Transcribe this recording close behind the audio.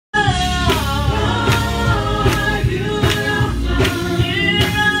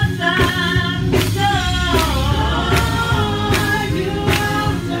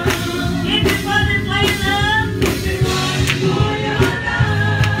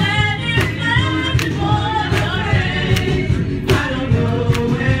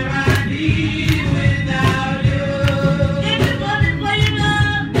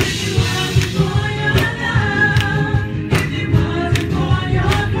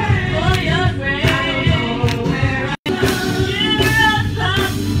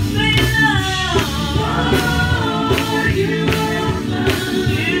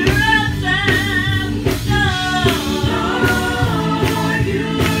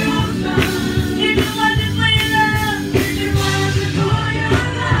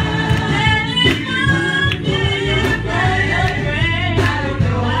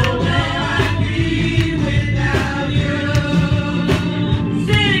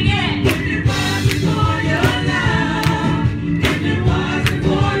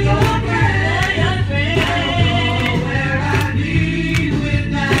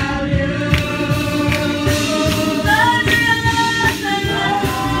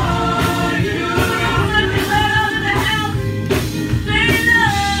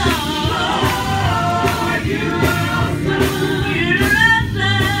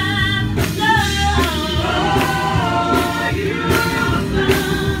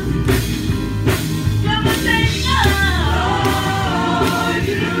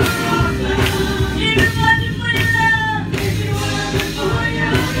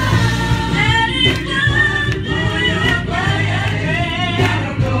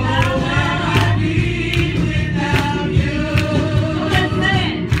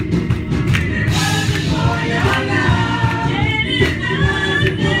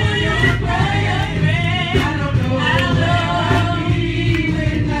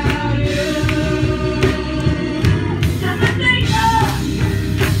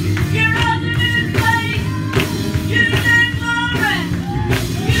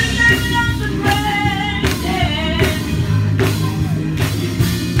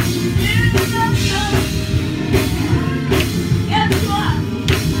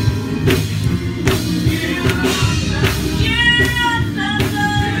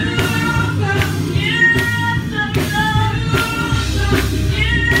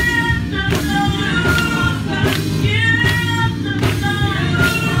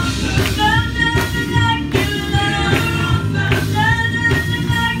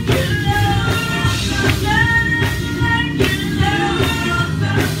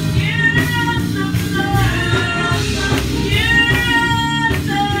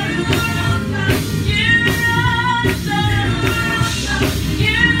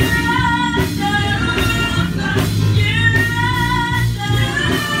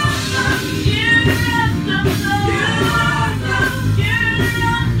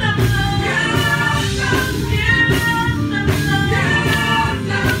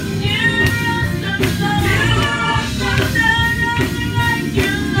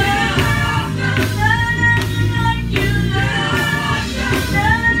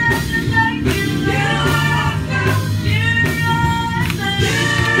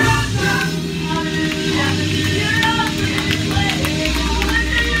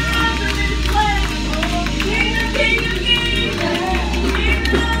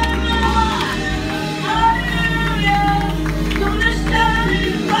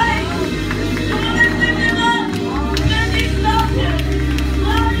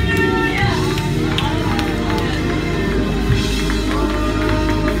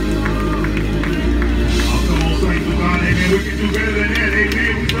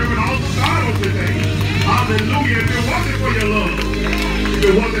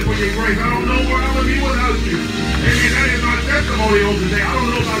Father, for your grace. I don't know where I would be without you. Amen. That is my testimony on today. I don't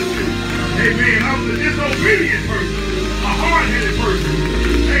know about you. Amen. I was a disobedient person, a hard-headed person.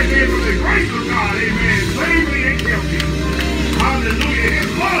 Amen. But the grace of God, amen, saved me and kept me. Hallelujah.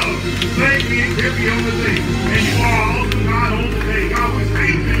 His love saved me and kept me on the day. And you are awesome, God, on today. God, we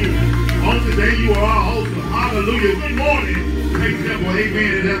thank you. On today, you are awesome. Hallelujah. Good morning. Example,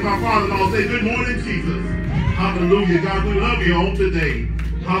 amen. And as my father-in-law said, good morning, Jesus. Hallelujah. God, we love you on today.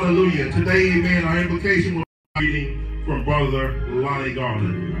 Hallelujah. Today, amen, our invocation will be reading from Brother Lonnie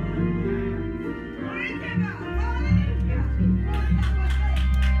Garland.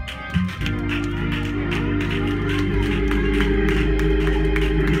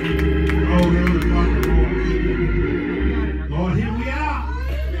 Oh, Heavenly Father, Lord, here we are,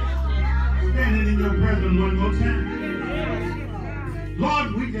 standing in your presence one more time.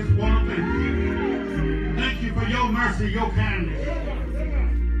 Lord, we just want to thank you. Thank you for your mercy, your kindness.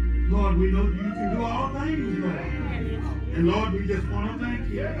 Lord, we know you can do all things, Lord. And Lord, we just want to thank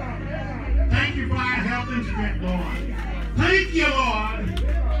you. Thank you for our health and strength, Lord. Thank you, Lord.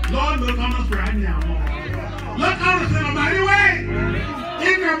 Lord, look on us right now, Lord. Look on us in a mighty way.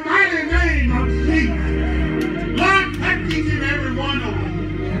 In the mighty name of Jesus. Lord, touch each and every one of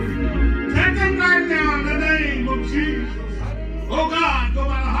them. Touch them right now in the name of Jesus. Oh God, go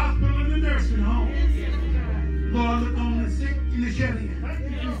by the hospital and the nursing home. Lord, look on the sick and the shelter.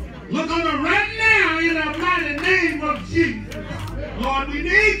 Look on them right now in the mighty name of Jesus. Lord, we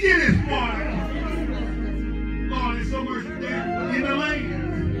need you this morning. Lord, there's so much death in the land.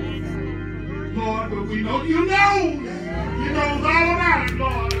 Lord, but we know you know. You know all about it,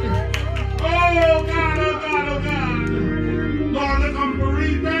 Lord. Oh God, oh God, oh God. Lord, look on the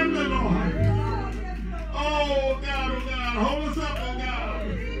bereaved family, Lord. Oh God, oh God. Hold us up, oh God.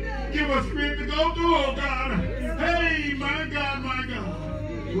 Give us strength to go through, oh God. Hey, my God, my God.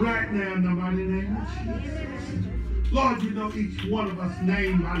 Right now, in the mighty name of Jesus. Lord, you know each one of us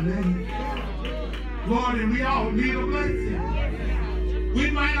name by name. Lord, and we all need a blessing. We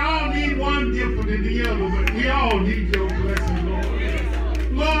might all need one different than the other, but we all need your blessing, Lord.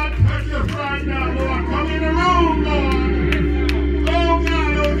 Lord, touch us right now, Lord. Come in the room, Lord. Oh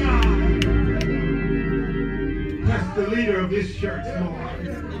God, oh God. That's the leader of this church, Lord.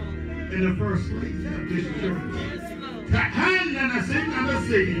 And the first lady of this church.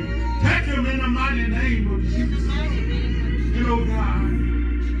 Touch him in the mighty name of Jesus. And oh God,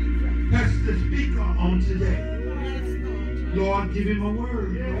 touch the speaker on today. Lord, give him a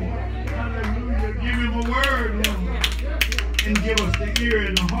word, Lord. Hallelujah. Give him a word, Lord. And give us the ear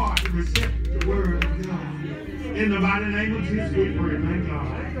and the heart to receive the word of God. In the mighty name of Jesus, we pray. Thank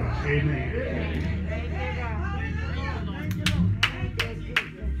God. Amen.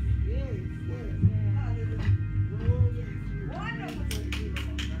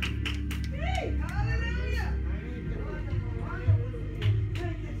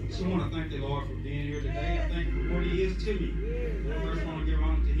 I want to thank the Lord for being here today. I thank him for what he is to me. I first want to give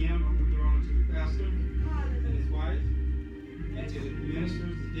honor to him. I'm going to give honor to the pastor and his wife, and to the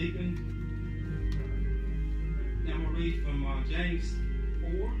ministers, the deacon. Now I'm going to read from James 4.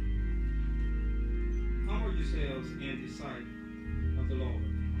 Humble yourselves in the sight of the Lord,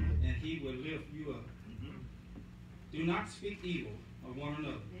 and he will lift you up. Do not speak evil of one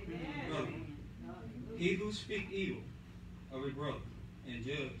another, brother. He who speaks evil of a brother and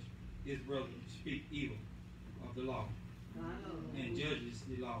judge his brother speak evil of the law and judges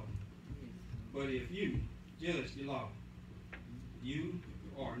the law. But if you judge the law, you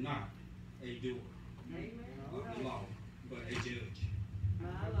are not a doer of the law, but a judge.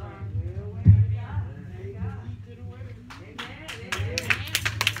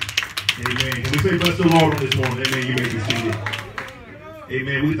 Amen. Can we say bless the Lord on this morning? Amen. You may be seated.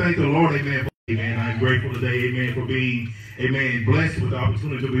 Amen. We thank the Lord. Amen. Amen. I'm grateful today, amen, for being, amen, blessed with the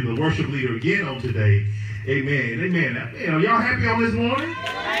opportunity to be the worship leader again on today. Amen. Amen. Are y'all happy on this morning?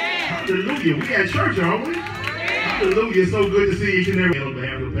 Hallelujah. We at church, aren't we? Hallelujah. It's so good to see each and every one. On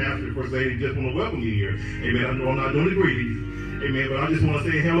behalf of the pastor, first lady, just want to welcome you here. Amen. I know I'm not doing the greetings. Amen. But I just want to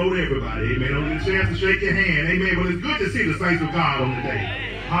say hello to everybody. Amen. I don't get a chance to shake your hand. Amen. But it's good to see the saints of God on the day.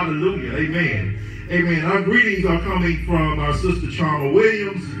 Hallelujah. Amen. Amen. Our greetings are coming from our sister Charma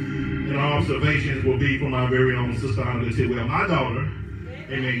Williams. And our observations will be from our very own sister Anna Tidwell, my daughter.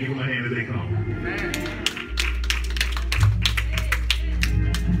 Amen. Give them a hand as they come.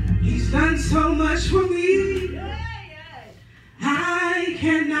 He's done so much for me. I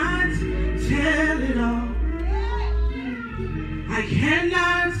cannot tell it all. I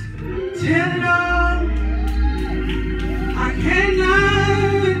cannot tell it all. I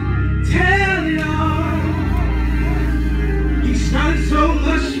cannot tell it all. He's done so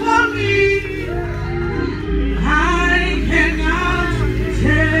much for me.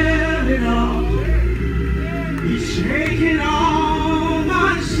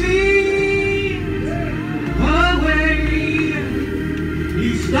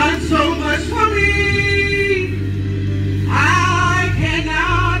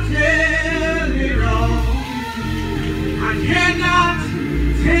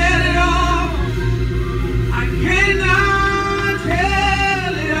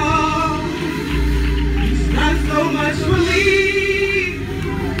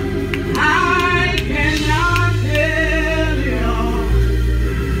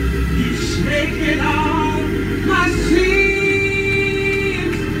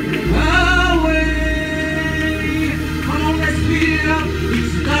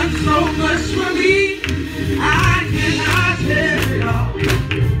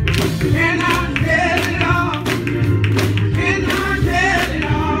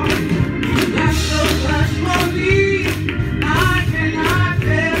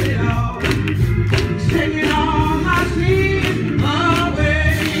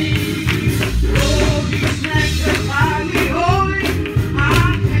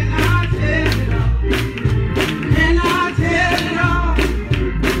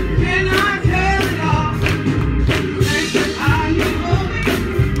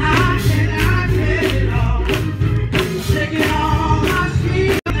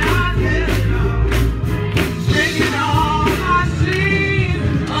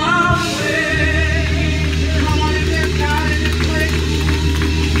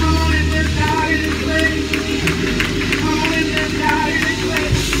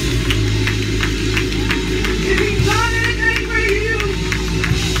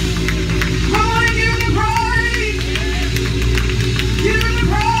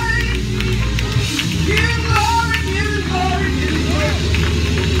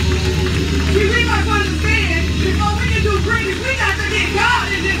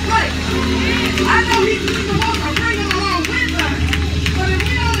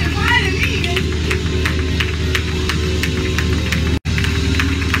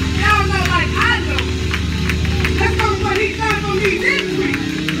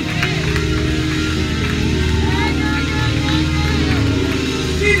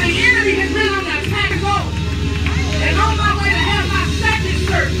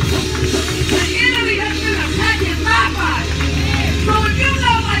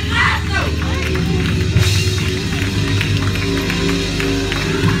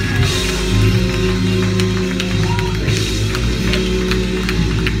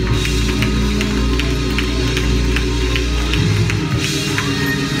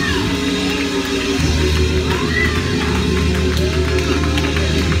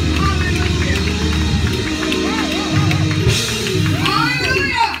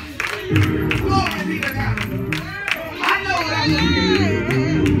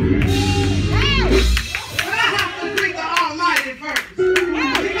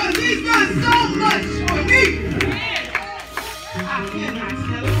 cannot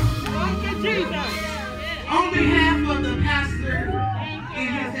tell it all. On behalf of the pastor in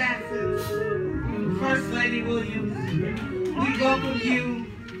his absence, First Lady Williams, we welcome you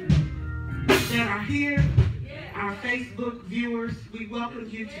that are here, our Facebook viewers. We welcome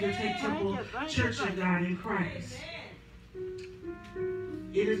you to the Tate Temple Church of God in Christ.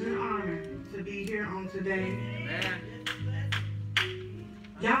 It is an honor to be here on today.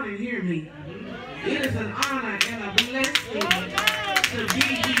 Y'all didn't hear me. It is an honor and a blessing to be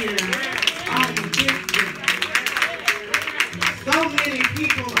here on this day. So many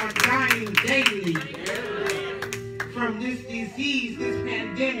people are dying daily from this disease, this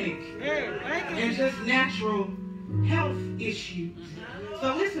pandemic, and just natural health issues.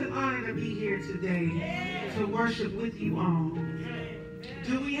 So it's an honor to be here today to worship with you all.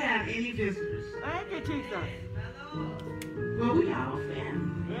 Do we have any visitors? Thank you, Jesus. Well, we all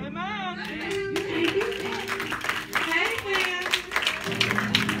family. Amen. You can't get that. Hey, fam.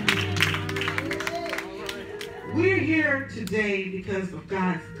 We're here today because of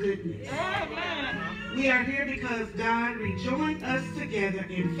God's goodness. Amen. We are here because God rejoined us together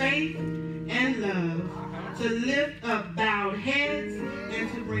in faith and love to lift up bowed heads and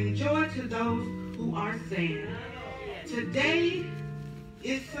to bring joy to those who are sad. Today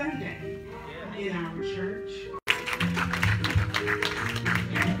is Sunday in our church.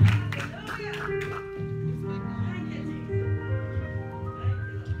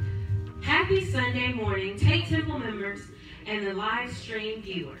 Happy Sunday morning, Tate Temple members and the live stream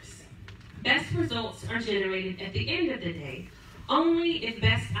viewers. Best results are generated at the end of the day, only if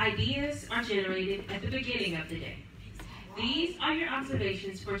best ideas are generated at the beginning of the day. These are your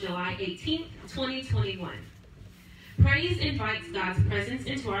observations for July 18th, 2021. Praise invites God's presence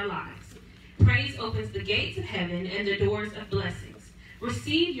into our lives. Praise opens the gates of heaven and the doors of blessings.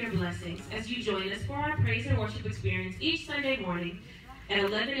 Receive your blessings as you join us for our praise and worship experience each Sunday morning at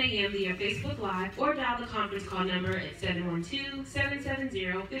 11 a.m. via Facebook Live or dial the conference call number at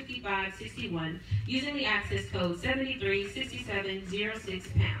 712-770-5561 using the access code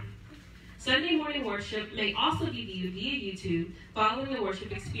 736706#. Sunday morning worship may also be viewed via YouTube following the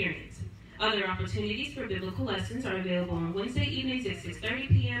worship experience. Other opportunities for biblical lessons are available on Wednesday evenings at 6:30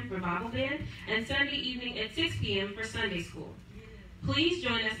 p.m. for Bible Band and Sunday evening at 6 p.m. for Sunday School. Please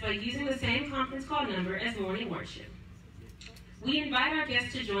join us by using the same conference call number as morning worship. We invite our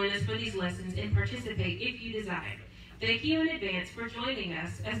guests to join us for these lessons and participate if you desire. Thank you in advance for joining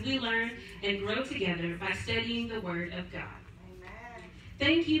us as we learn and grow together by studying the Word of God. Amen.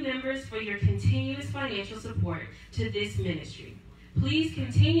 Thank you, members, for your continuous financial support to this ministry. Please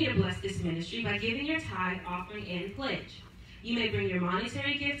continue to bless this ministry by giving your tithe, offering, and pledge. You may bring your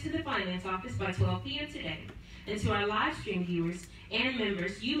monetary gift to the finance office by 12 p.m. today. And to our live stream viewers and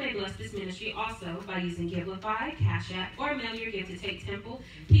members, you may bless this ministry also by using Givelify, Cash App, or mail your gift to Tate Temple,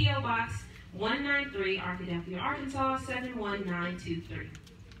 P.O. Box 193, Arkadelphia, Arkansas 71923.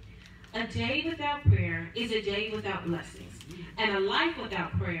 A day without prayer is a day without blessings, and a life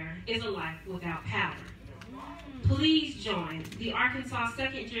without prayer is a life without power. Please join the Arkansas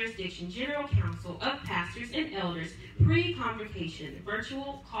 2nd Jurisdiction General Council of Pastors and Elders pre-convocation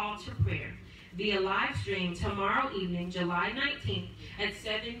virtual call to prayer via live stream tomorrow evening, July 19th at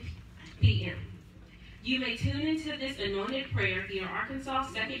 7 p.m. You may tune into this anointed prayer via Arkansas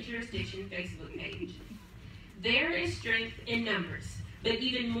 2nd Jurisdiction Facebook page. There is strength in numbers, but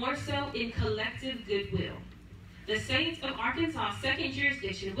even more so in collective goodwill. The saints of Arkansas 2nd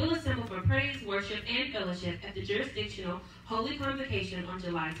Jurisdiction will assemble for praise, worship, and fellowship at the Jurisdictional Holy Convocation on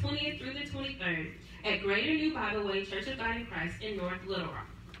July 20th through the 23rd at Greater New Bible Way Church of God in Christ in North Little Rock.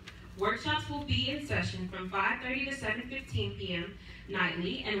 Workshops will be in session from 5:30 to 7:15 p.m.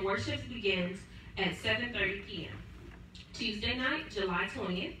 nightly, and worship begins at 7:30 p.m. Tuesday night, July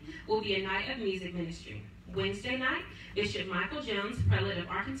 20th, will be a night of music ministry. Wednesday night, Bishop Michael Jones, Prelate of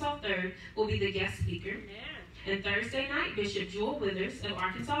Arkansas 3rd, will be the guest speaker. And Thursday night, Bishop Jewel Withers of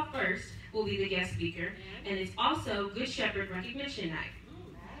Arkansas 1st will be the guest speaker. And it's also Good Shepherd Recognition Night.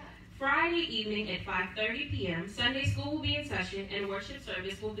 Friday evening at 5:30 p.m., Sunday School will be in session and worship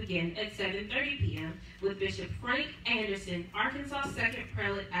service will begin at 7:30 p.m. with Bishop Frank Anderson, Arkansas 2nd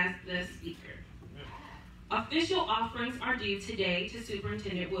Prelate, as the speaker. Official offerings are due today to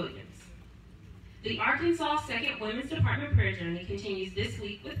Superintendent Williams. The Arkansas 2nd Women's Department Prayer Journey continues this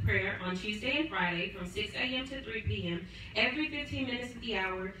week with prayer on Tuesday and Friday from 6 a.m. to 3 p.m. every 15 minutes of the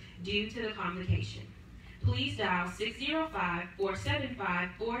hour due to the convocation. Please dial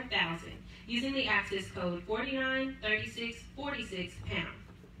 605-475-4000 using the access code 493646#.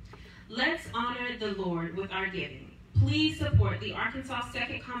 Let's honor the Lord with our giving. Please support the Arkansas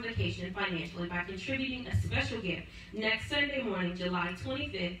Second Convocation financially by contributing a special gift next Sunday morning, July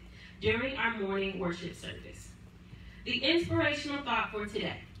 25th, during our morning worship service. The inspirational thought for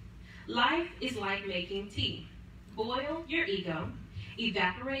today: life is like making tea. Boil your ego,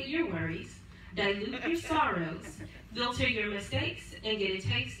 evaporate your worries, dilute your sorrows, filter your mistakes, and get a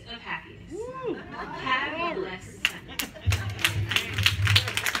taste of happiness. Have a blessed Sunday.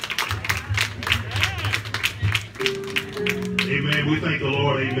 Amen. We thank the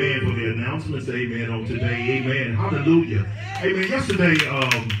Lord, amen, for the announcements, amen, on today. Amen. Hallelujah. Amen. Yesterday,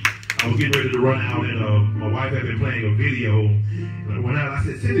 I was getting ready to run out, and my wife had been playing a video. And I went out, I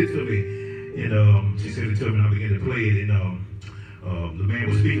said, send it to me. And she sent it to me, and I began to play it. And the man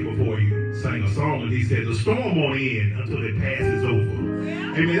was speaking before you, sang a song, and he said, the storm won't end until it passes over.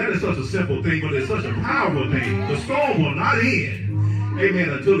 Amen. That is such a simple thing, but it's such a powerful thing. The storm will not end. Amen,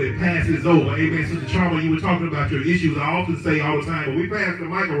 until it passes over. Amen. Sister Charma, you were talking about your issues. I often say all the time, but we pass the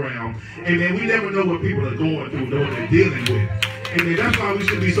mic around. Amen. We never know what people are going through, know what they're dealing with. Amen. That's why we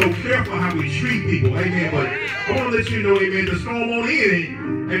should be so careful how we treat people. Amen. But I want to let you know, amen, the storm won't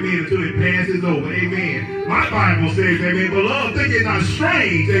end. Amen. Until it passes over. Amen. My Bible says, amen, beloved, think it not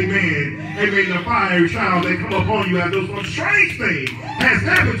strange. Amen. Amen. The fiery trials that come upon you as though some strange thing has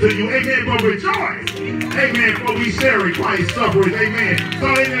happened to you. Amen. But rejoice. Amen. For we share in Christ's sufferings. Amen.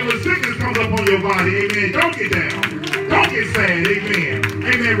 So, amen, when sickness comes upon your body, amen, don't get down. Don't get sad. Amen.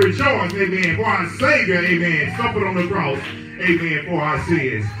 Amen. Rejoice. Amen. For our Savior, amen, suffered on the cross. Amen, for our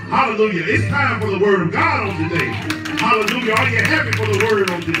sins. Hallelujah. It's time for the word of God on today. Hallelujah. Are you happy for the word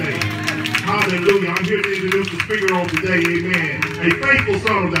on today? Hallelujah. I'm here to introduce the speaker on today. Amen. A faithful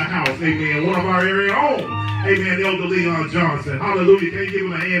son of the house. Amen. One of our area own. Amen. Elder Leon Johnson. Hallelujah. Can you give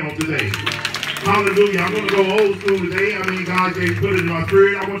him a hand on today? Hallelujah. I'm going to go old school today. I mean, God just put it in my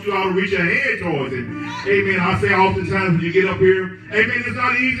spirit. I want you all to reach your hand towards it. Amen. I say oftentimes when you get up here, amen, it's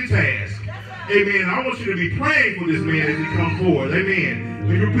not an easy task. Amen. I want you to be praying for this man as he comes forward. Amen.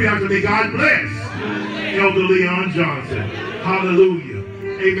 When you pray out to me, God bless Elder Leon Johnson. Hallelujah.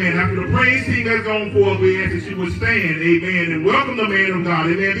 Amen. After the praise team has gone forth, we ask that you would stand. Amen. And welcome the man of God.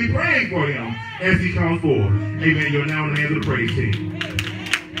 Amen. Be praying for him as he comes forward. Amen. You're now in the hands of the praise team.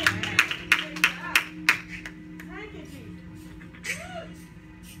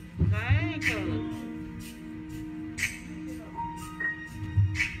 Thank you.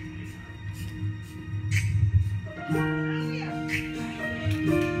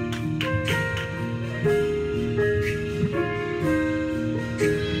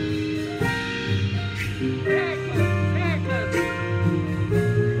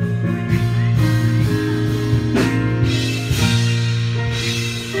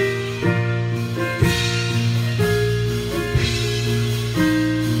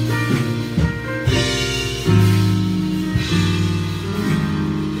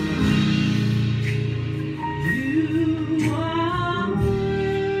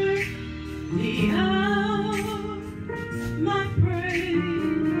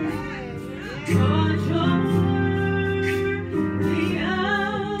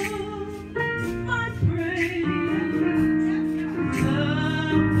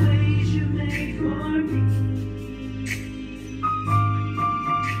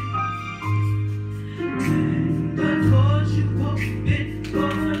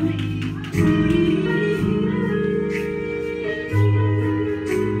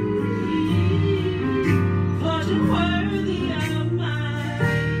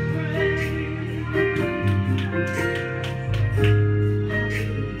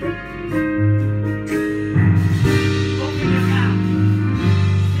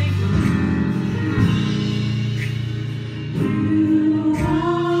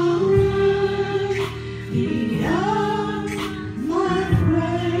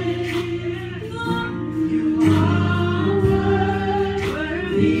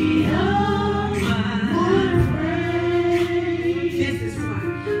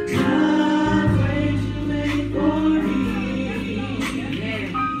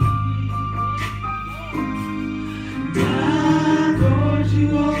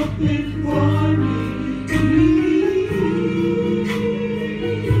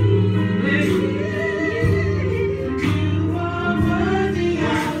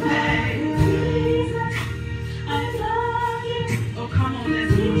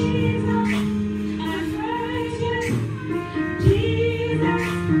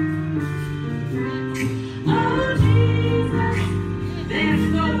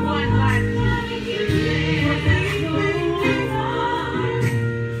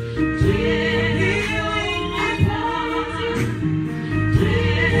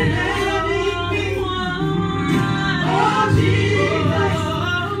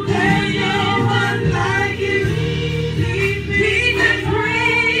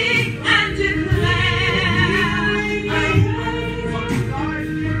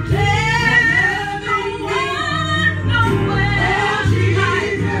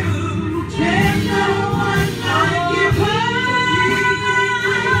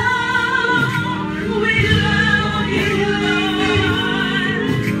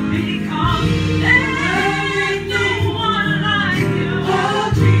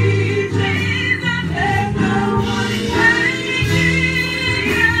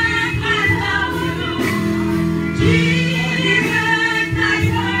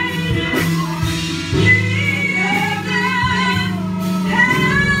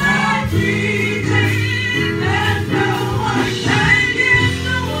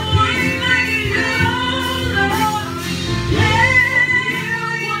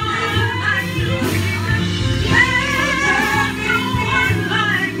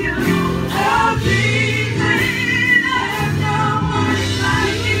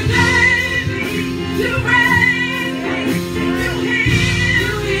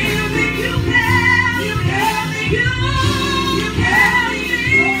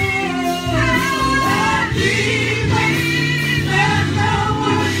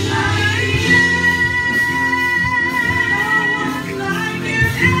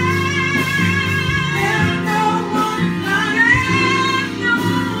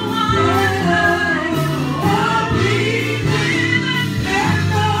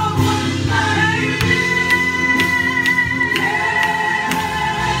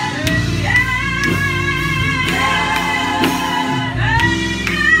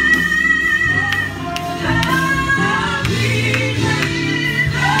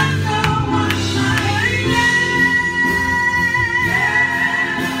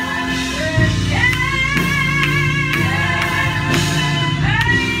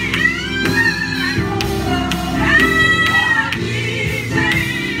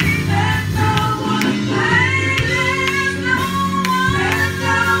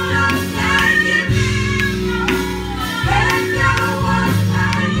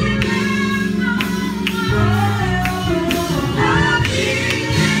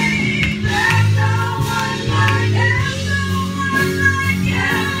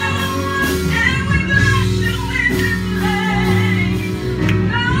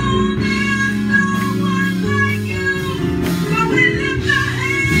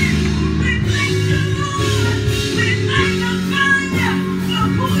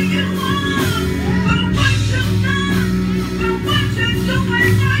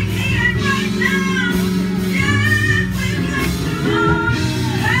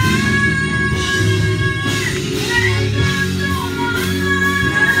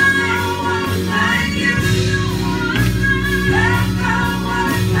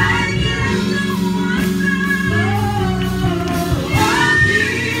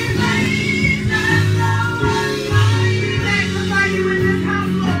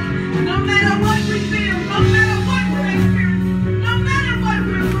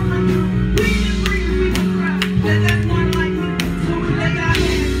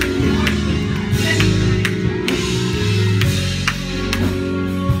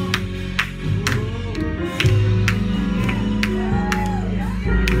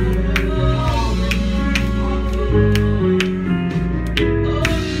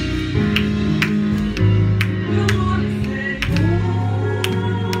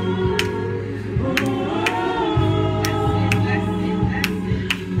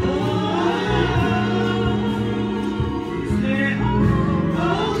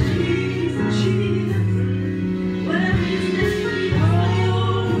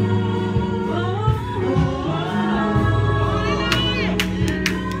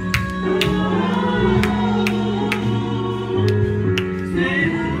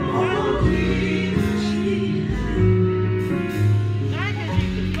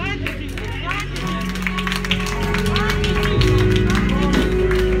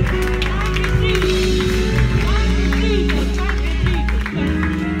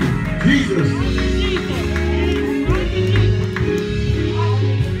 Jesus.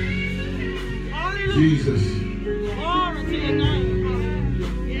 Jesus.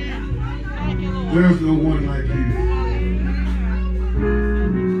 There's no one like you.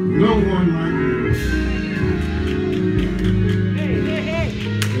 No one like you.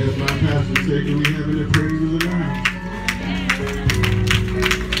 As my pastor said, can we have any praises in the house?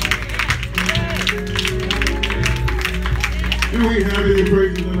 Do we have any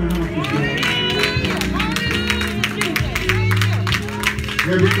praises in the house this morning?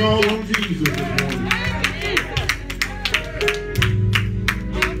 Have we called on Jesus this morning?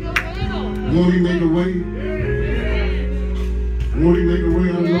 Won't he make a way? Won't he make a way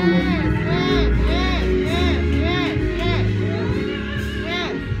out of no way?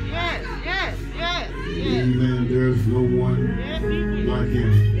 Amen. There's no one like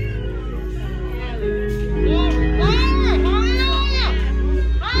him.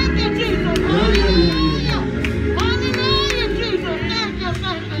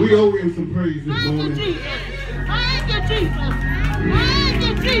 We owe him some praise this morning.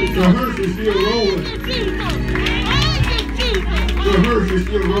 The hearse is still rolling. The hearse is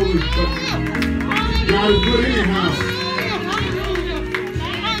still rolling. God is good anyhow.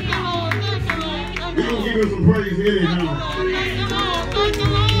 We're going to give him some praise anyhow.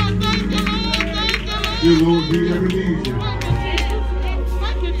 Dear Lord, we ever need you.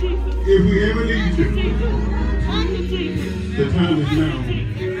 If we ever need you, the time is now.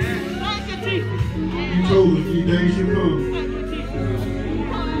 You told us these days should come.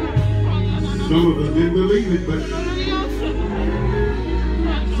 Some of us didn't believe it, but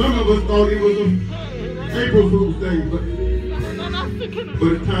some of us thought it was an April Fool's Day, but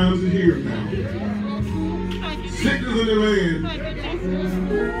the times are here now. Sickness in the land,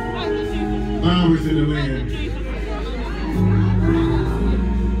 virus in the land.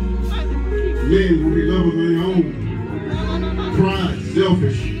 Men will be lovers of their own, pride,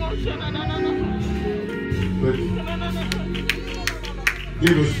 selfish. But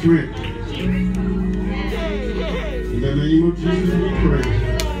give us strength. In the name of Jesus we pray.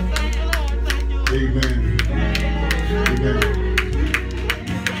 Amen. Amen.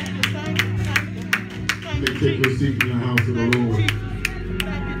 You may take your seat in the house of the Lord.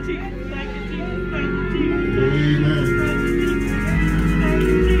 Amen.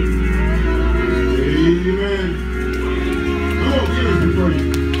 Amen. Come on, give us some praise.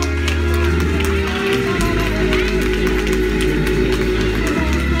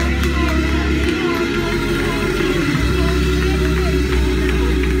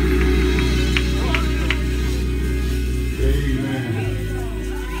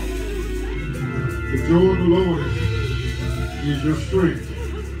 The joy of the Lord is your strength.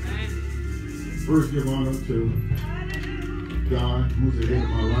 First, give honor to God, who's the head of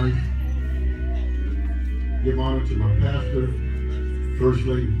my life. Give honor to my pastor, First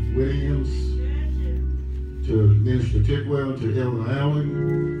Lady Williams, to Minister Tidwell, to Elder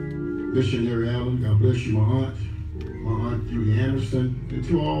Allen, Missionary Allen. God bless you, my Aunt Judy Anderson, and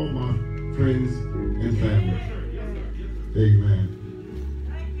to all my friends and family. Amen.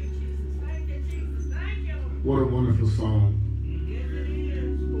 What a wonderful song.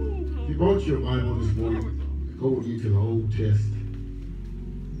 If you brought your Bible this morning, go with me to the Old Testament,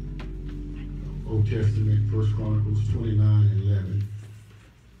 1 Chronicles 29:11.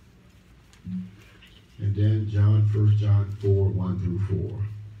 And then 1 John 4, 1 through 4.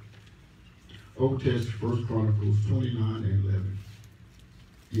 Old Testament, 1 Chronicles 29:11.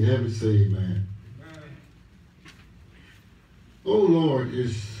 You have it, say amen. O Lord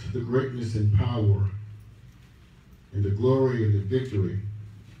is the greatness and power, and the glory and the victory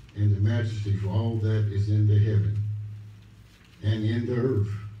and the majesty for all that is in the heaven and in the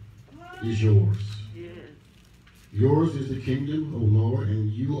earth is yours. Yours is the kingdom, O Lord,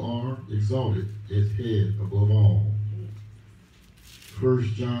 and you are exalted as head above all.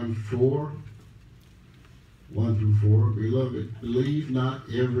 1 John 4, 1 through 4. Beloved, believe not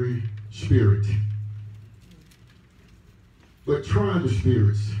every spirit, but try the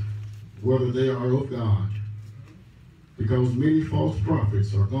spirits, whether they are of God, because many false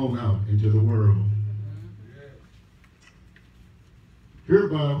prophets are gone out into the world.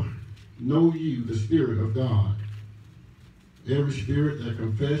 Hereby know you the Spirit of God. Every spirit that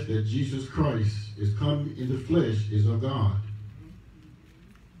confesses that Jesus Christ is come in the flesh is of God.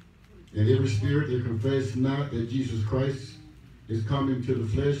 And every spirit that confesses not that Jesus Christ is come into the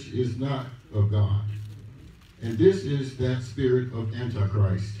flesh is not of God. And this is that spirit of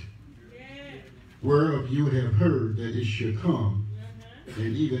Antichrist, whereof you have heard that it should come,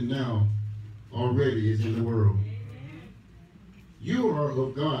 and even now already is in the world. You are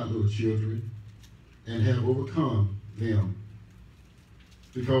of God, little children, and have overcome them.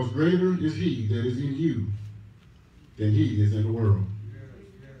 Because greater is he that is in you than he is in the world.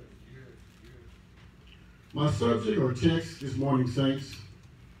 My subject or text this morning, saints,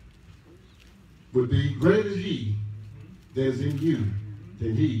 would be, greater is he that is in you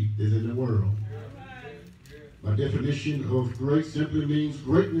than he is in the world. My definition of great simply means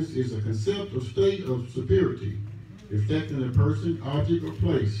greatness is a concept or state of superiority, affecting a person, object, or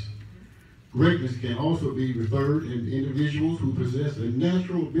place. Greatness can also be referred in individuals who possess a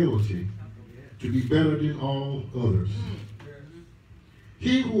natural ability to be better than all others.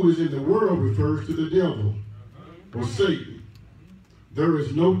 He who is in the world refers to the devil or Satan. There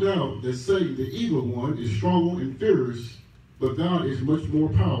is no doubt that Satan, the evil one, is strong and fierce, but God is much more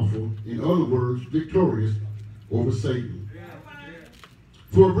powerful, in other words, victorious over Satan.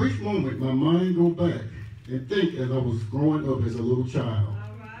 For a brief moment, my mind goes back and think as I was growing up as a little child.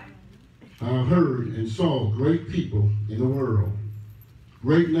 I heard and saw great people in the world.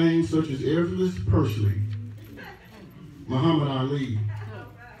 Great names such as Elvis Presley, Muhammad Ali,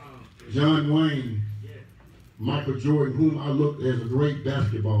 John Wayne, Michael Jordan, whom I looked as a great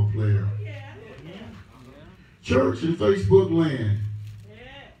basketball player. Church and Facebook land,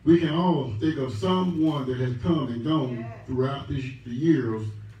 we can all think of someone that has come and gone throughout the years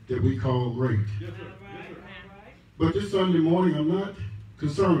that we call great. But this Sunday morning, I'm not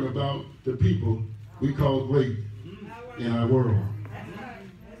concerned about the people we call great in our world.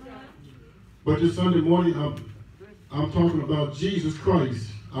 But this Sunday morning, I'm talking about Jesus Christ,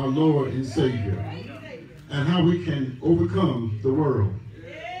 our Lord and Savior, and how we can overcome the world.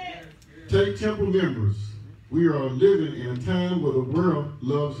 Take Temple members. We are living in a time where the world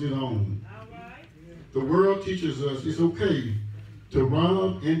loves its own. The world teaches us it's okay to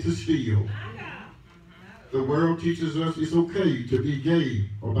rob and to steal. The world teaches us it's okay to be gay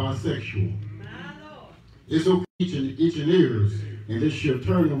or bisexual. It's okay to itch and ears, and they should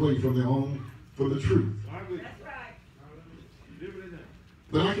turn away from the truth.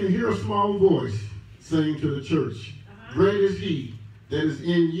 But I can hear a small voice saying to the church, great is he that is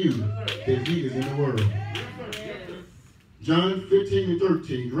in you than he is in the world. John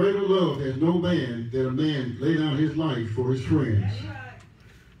 15:13, greater love has no man than a man lay down his life for his friends.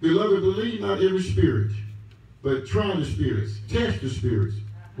 Beloved, believe not every spirit, but try the spirits, test the spirits,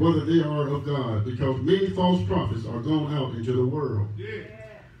 whether they are of God, because many false prophets are gone out into the world.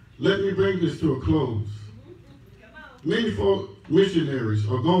 Let me bring this to a close. Many false missionaries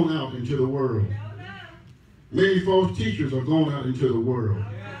are gone out into the world. Many false teachers are gone out into the world.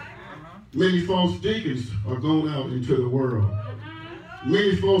 Many false deacons are gone out into the world.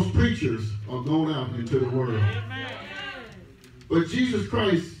 Many false preachers are gone out into the world. But Jesus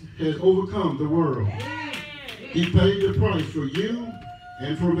Christ has overcome the world. He paid the price for you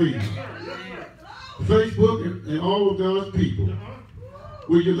and for me. Facebook and all of God's people,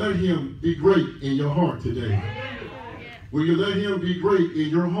 will you let him be great in your heart today? Will you let him be great in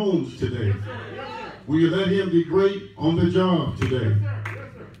your homes today? Will you let him be great on the job today?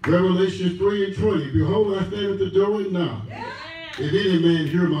 Revelation 3:20, behold, I stand at the door and knock. If any man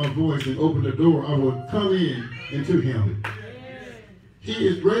hear my voice and open the door, I will come in into him. He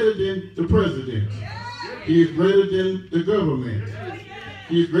is greater than the president. He is greater than the government.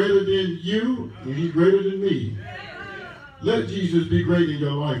 He's greater than you, and he's greater than me. Let Jesus be great in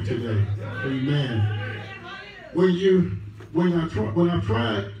your life today. Amen. When I've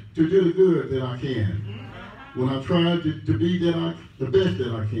tried to do the good that I can, when I tried to be the best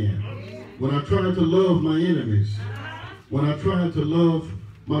that I can, when I tried to love my enemies, when I tried to love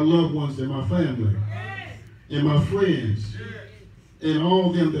my loved ones and my family, and my friends, and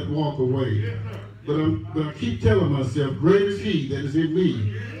all them that walk away. But I keep telling myself, greater is he that is in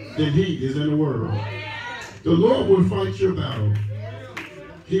me than he is in the world. The Lord will fight your battle.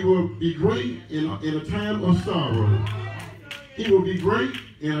 He will be great in a time of sorrow. He will be great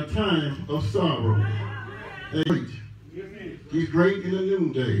in a time of sorrow. He's great in the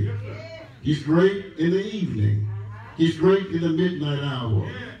noonday. He's great in the evening. He's great in the midnight hour.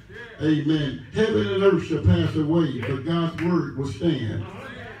 Amen. Heaven and earth shall pass away, but God's word will stand.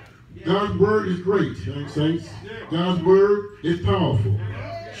 God's word is great, saints. God's word is powerful,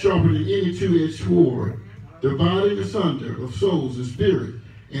 sharper than any two-edged sword, dividing asunder of souls and spirit,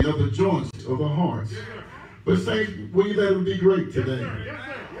 and of the joints of our hearts. But saints, will you let him be great today?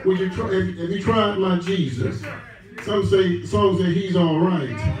 Will you try? Have you tried my Jesus? Some say he's all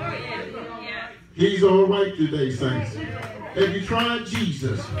right. He's all right today, saints. Have you tried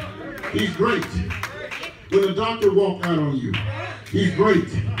Jesus? He's great. When the doctor walked out on you, he's great.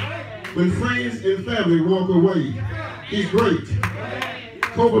 When friends and family walk away, he's great.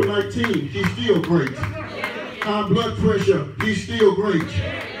 COVID-19, he's still great. High blood pressure, he's still great.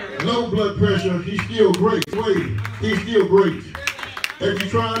 Low blood pressure, he's still great. Wait, he's still great. Have you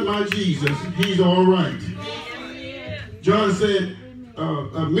tried my Jesus? He's all right. John said,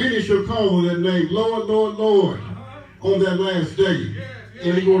 many shall call on that name, Lord, Lord, Lord, on that last day.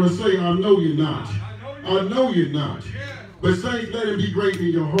 And he's going to say, I know you're not. I know you're not. But saints, let him be great in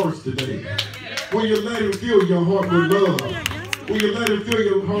your hearts today. Will you let him fill your heart with love? Will you let him fill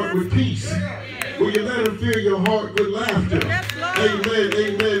your heart with peace? Will you let him fill your heart with laughter? Amen,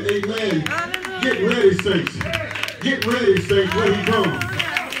 amen, amen. Get ready, saints. Get ready, saints, when he comes.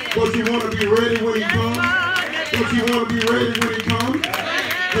 Don't you want to be ready when he comes? Don't you want to be ready when he comes?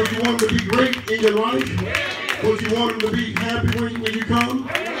 Don't you want him to be great in your life? Don't you want him to be happy when you come?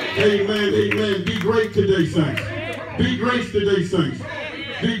 Amen, amen. Be great today, saints. Be great today, saints.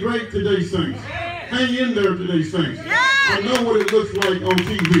 Be great today, saints. Hang in there today, saints. I know what it looks like on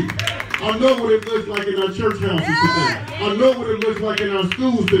TV. I know what it looks like in our church houses today. I know what it looks like in our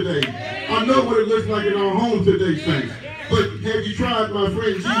schools today. I know what it looks like in our homes today, saints. But have you tried my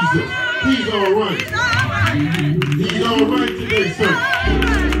friend Jesus? He's all right. He's all right today, saints.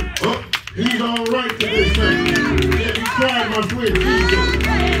 Oh, he's all right today, saints. Have you tried my friend Jesus?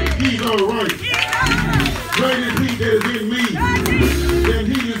 He's all right. Great is he that is in me than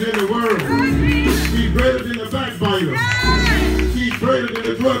he is in the world. He's greater than the backbiter. He's greater than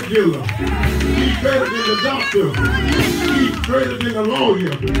the drug dealer. He's greater than the doctor. He's greater than the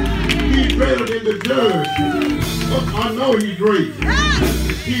lawyer. He's greater than the judge. Oh, I know he's great.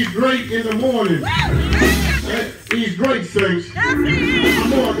 He's great in the morning. He's great, saints. I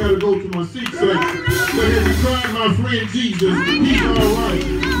know I gotta go to my seat, saints. But have you tried my friend Jesus? He's all right.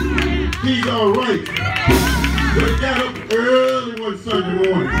 He's all right. But he got up early one Sunday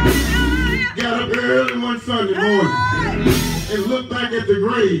morning. Got up early one Sunday morning and looked back at the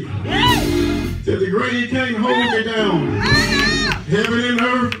grave. Said the grave can't hold me down. Heaven and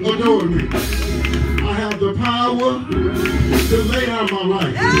earth adore me. I have the power to lay down my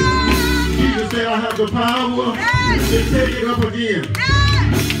life. Jesus said I have the power to take it up again.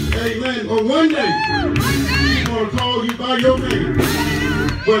 Amen. But one day, he's going to call you by your name.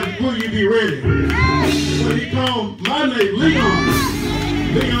 But will you be ready? When he called my name,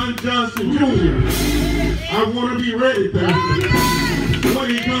 Leon Johnson Jr., I want to be ready, Pastor. When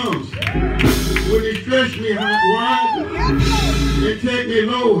he comes, when he stretch me wide and take me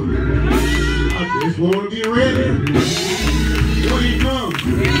low, I just want to be ready. When he comes,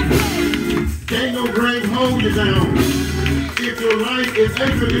 can't no grave hold you down. If your life is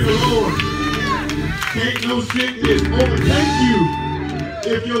anchored in the Lord, can't no sickness overtake you.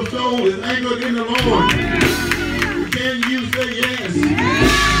 If your soul is anchored in the Lord, can you say yes?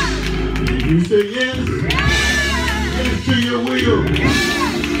 Can you say yes? Yes to your will.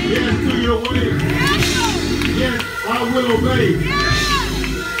 Yes to your way. Yes, I will obey.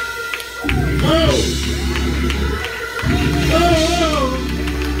 Oh!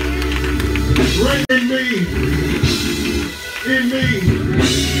 Great in me, and he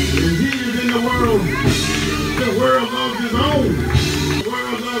is in the world. The world loves his own. The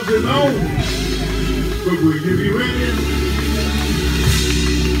world loves his own. But will you be ready?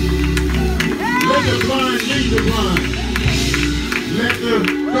 Let the blind lead the blind. Let the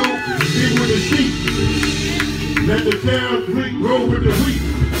goat be with the sheep. Let the tare grow with the wheat.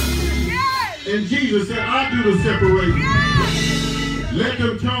 And Jesus said, I do the separating. Let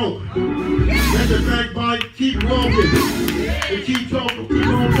them talk. Let the backbite keep walking. And keep talking. Keep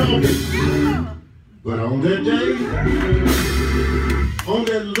on talking. But on that day, on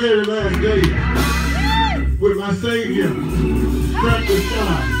that very last day, with my Savior cracked the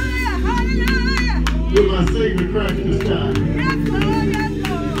sky. With my Savior cracked the sky.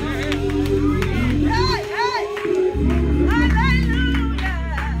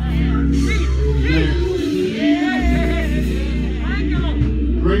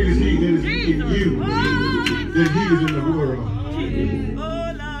 Great is he that is in you than he is in the world.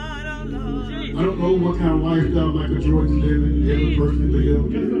 I don't know what kind of lifestyle Michael Jordan's living, every person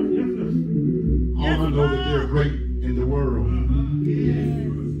lives. All I know that they're great in the world.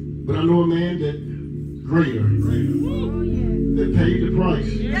 But I know a man that greater, that paid the price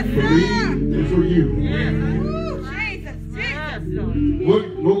for me and for you. What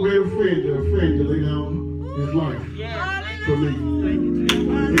greater friend than a friend to lay down his life for me,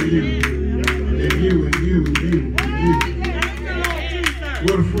 and you, and you, and you, and you, and you.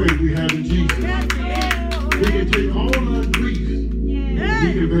 What a friend we have in Jesus. We can take all our griefs and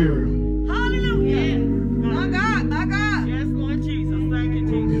we can bear them. Hallelujah. My God, my God. Yes, Lord Jesus. Thank you,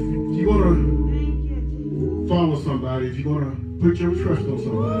 Jesus. If you want to follow somebody, if you want to Put your trust on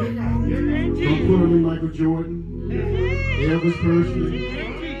somebody. Don't put them in Michael Jordan, Elvis Presley,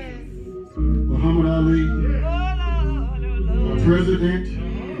 Muhammad Ali, our president.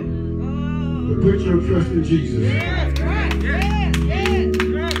 But put your trust in Jesus.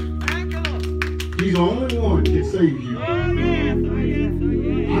 He's the only one that can save you. I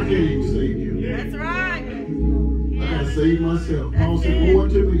can't even save you. That's right. I gotta save myself. Paul said, "Lord,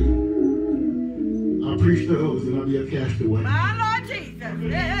 to me, I preach to others and I'll be a castaway." My Lord Jesus.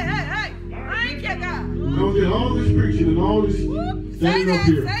 Hey. Thank you, God. I don't get all this preaching and all this standing up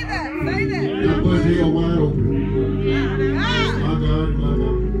here. Say that. I bust hell wide open. My God.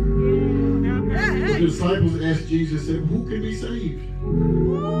 The disciples asked Jesus, said, "Who can be saved?"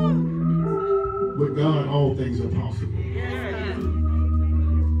 With God, all things are possible.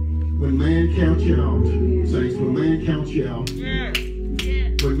 When man counts you out, saints, when man counts you out,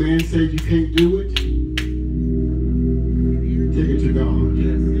 when man says you can't do it, take it to God.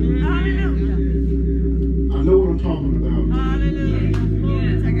 Hallelujah. I know what I'm talking about. Hallelujah.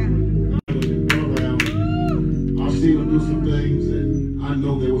 I've seen him do some things that I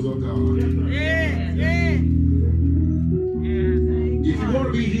know there was of God. If you want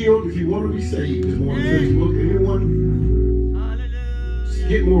to be healed, if you want to be saved, just want to Facebook, anyone,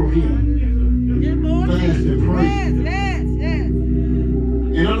 get more of Him. Fast and pray.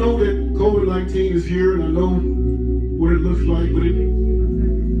 And I know that COVID-19 is here, and I know what it looks like, but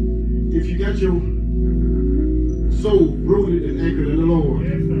if you got your soul rooted and anchored in the Lord,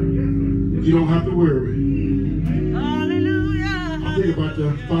 you don't have to worry. I think about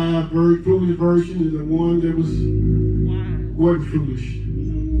the 5 very foolish versions and the one that wasn't foolish.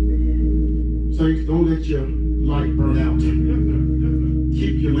 Saints, don't let your light burn out.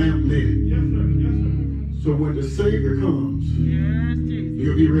 Keep your lamp lit. So when the Savior comes,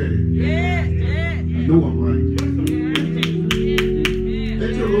 you'll be ready. I know I'm right.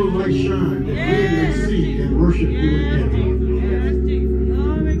 Let your little light shine that men may see and worship you in heaven.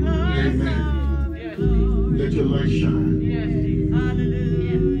 Amen. Let your light shine.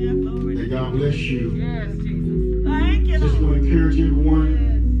 May God bless you. Just want to encourage everyone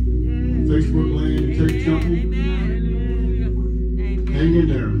on Facebook land and Tate Temple. Hang in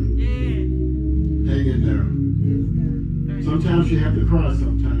there. Hang in there. Sometimes you have to cry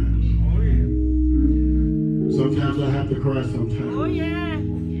sometimes. Sometimes I have to cry sometimes.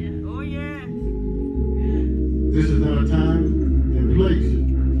 This is not a time and place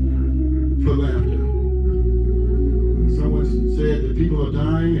for laughter. Someone said that people are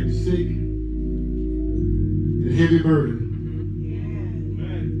dying and sick and heavy burden.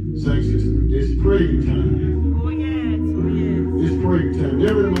 Saints, it's praying time. It's praying time.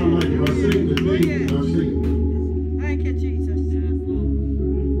 Never in my life have I seen the things that I've seen. Thank you, Jesus.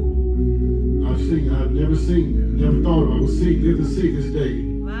 I've never seen, never thought I would live to see this day.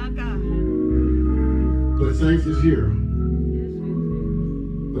 My God. But saints is here.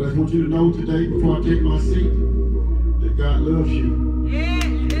 But I just want you to know today, before I take my seat, that God loves you. I'm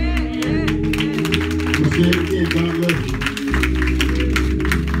going to say it again, God loves you.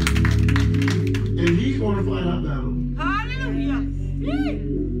 And He's going to fight our battle. Hallelujah.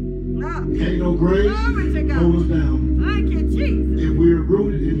 Can't no grave hold us down. Thank you, Jesus. If we're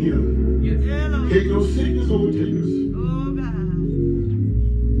rooted in Him. Yeah, Lord. Can't no sickness overtake us. Oh, God.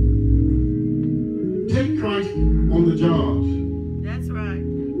 Take Christ on the jobs. That's right.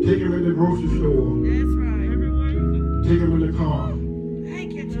 Take Him in the grocery store. That's right. Take Him in the car. Thank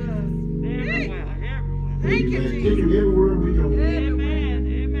you, Jesus. Everywhere. Thank you, Jesus. Take Him everywhere we go. Amen.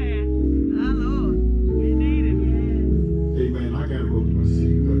 Our Lord. We need Him. Amen. I got to go to my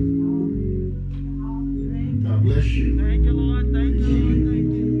seat, but God bless you. Thank you, Lord. Thank you, Lord. Thank you.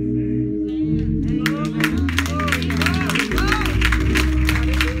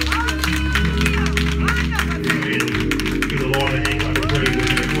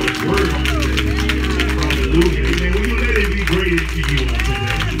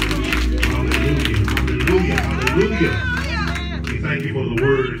 Hallelujah. We thank you for the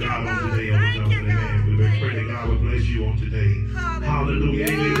word of God on today. Amen. We pray that God will bless you on today. Hallelujah.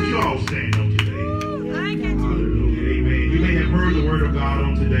 Amen. Would you all stand on today? Hallelujah. Amen. You may have heard the word of God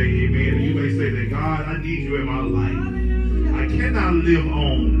on today. Amen. And you may say that, God, I need you in my life. I cannot live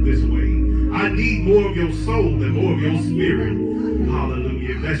on this way. I need more of your soul and more of your spirit.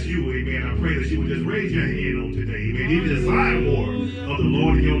 Hallelujah. If that's you, amen, I pray that you would just raise your hand on today. Amen. If you desire more of the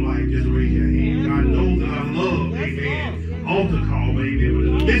Lord in your life, just raise your hand. God knows that I love, amen, altar call, amen. But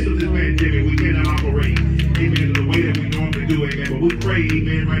in the midst of this pandemic, we cannot operate, amen, in the way that we normally do, amen. But we pray,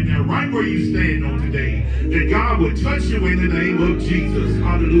 amen, right now, right where you stand on today, that God would touch you in the name of Jesus.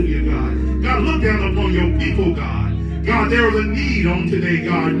 Hallelujah, God. God, look down upon your people, God. God, there is a need on today,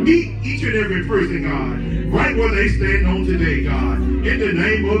 God. Meet each and every person, God, right where they stand on today, God. In the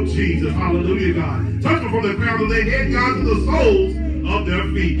name of Jesus, hallelujah, God. Touch them from the crown of their head, God, to the soles of their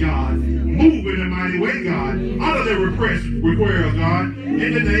feet, God. Move in a mighty way, God. Out of their requests, God.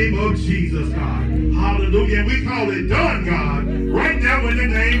 In the name of Jesus, God. Hallelujah. And we call it done, God. Right now in the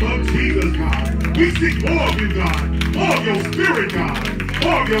name of Jesus, God. We seek more of you, God. More of your spirit, God.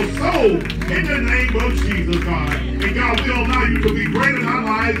 More of your soul. In the name of Jesus, God. And God, we allow you to be great in our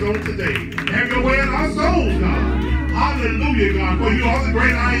lives on today. Have your way in our souls, God. Hallelujah, God. For you are the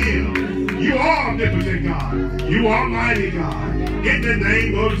great I am. You are omnipotent, God. You are mighty, God. In the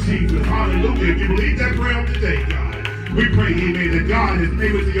name of Jesus. Hallelujah. If you believe that prayer today, God, we pray, amen, that God is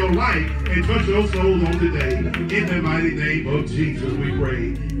able to your life and touch your souls on today. In the mighty name of Jesus, we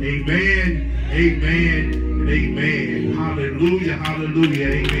pray. Amen, amen, and amen. Hallelujah, hallelujah,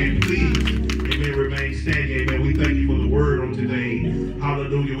 amen. Please, amen, remain standing, amen. We thank you for the word on today.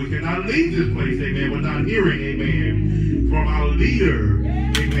 Hallelujah. We cannot leave this place, amen, without hearing, amen, from our leader.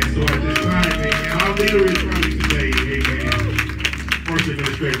 Amen. So at this time, amen, our leader is coming today, amen. First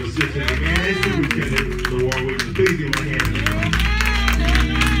administrative assistant, amen, and superintendent, the Lord Williams. Please give my hand.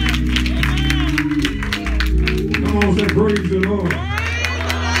 Come on, say praise the Lord.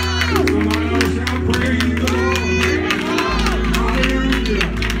 Somebody else shout praise the Lord. Hallelujah.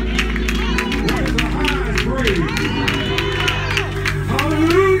 What is the highest praise?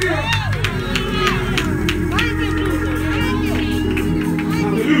 Hallelujah.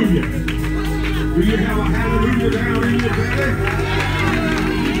 Hallelujah. Do you have a hallelujah down in your belly?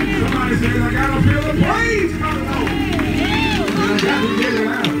 Somebody says, I gotta feel the praise coming on. And I gotta get it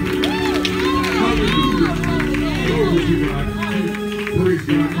out. Hallelujah. Glory to God. Praise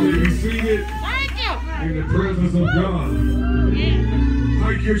God. May be seated in the presence of God.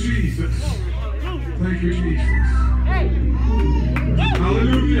 Thank you, Jesus. Thank you, Jesus.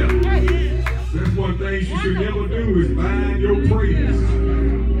 Hallelujah. That's one thing you should never do is bind your praise.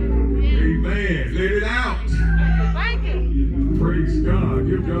 Amen. Let it out. Praise God.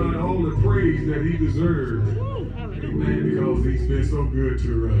 Give God all the praise that he deserves. Amen. Because he's been so good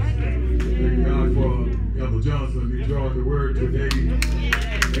to us. Thank God for Elder Johnson. Enjoyed the word today.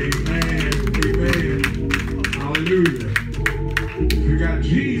 Amen. Amen. Hallelujah. If you got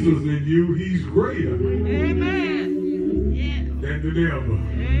Jesus in you, he's greater. Amen. Than the devil.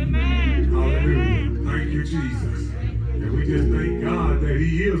 Amen. Hallelujah. Thank you, Jesus. And we just thank God that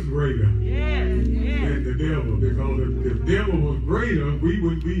he is greater than the devil. Because if the devil was greater, we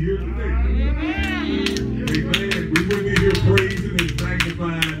wouldn't be here today. Amen. We wouldn't be here praising and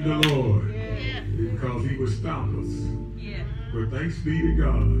magnifying the Lord. Because he would stop us. But thanks be to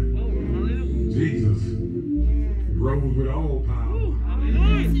God. Jesus rose with all power in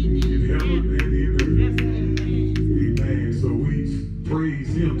heaven and in earth. Amen. So we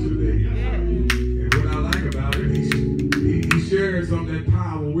praise him today. And what I like about it, he shares some of that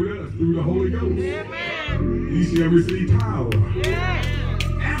power with us through the Holy Ghost. He shall receive power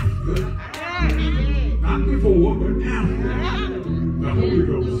after, not before, but after the Holy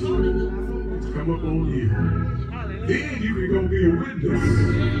Ghost come up on you. Then you can go be a witness.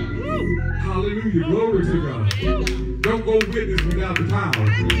 Hallelujah. Glory to God. Don't go witness without the power.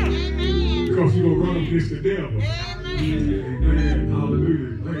 Because you're going to run against the devil. Amen.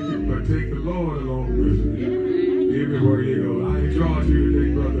 Hallelujah. Thank you. But take the Lord along with you. Everywhere you go. I enjoyed you today,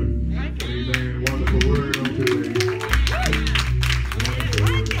 brother. Amen. Wonderful word on today. Wonderful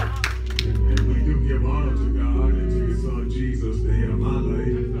word. And we do give honor to God and to his son Jesus, the head of my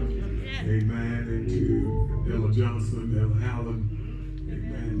life. Amen. And to Ella Johnson, Ella Allen.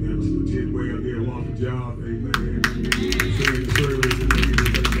 Amen. Minister Tidwell did a wonderful job. Amen. Serving the service and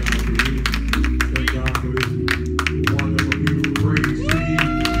thank God for this wonderful, beautiful praise to you.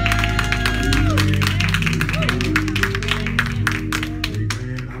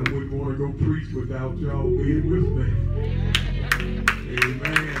 Amen. I wouldn't want to go preach without y'all being with me.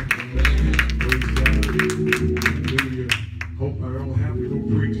 Amen. Praise God. Hallelujah. Hope I don't have to go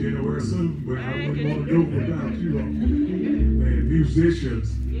preach anywhere soon, but I wouldn't want to go without you all. Amen. Musicians.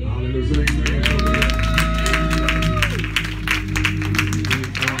 Hallelujah. Amen.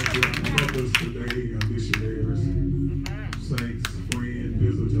 Mothers today, our missionaries, saints, friends,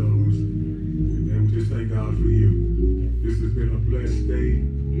 visitors. Amen. We just thank God for you. This has been a blessed day.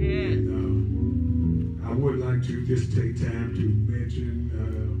 And I would like to just take time to mention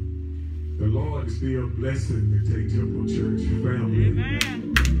the Lord is still blessing the Tate Temple Church family.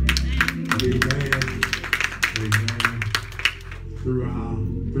 Amen. Amen. Amen. Through our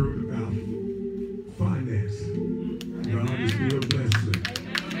finance, God is still blessing.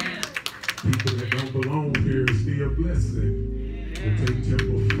 People that don't belong here is still blessing.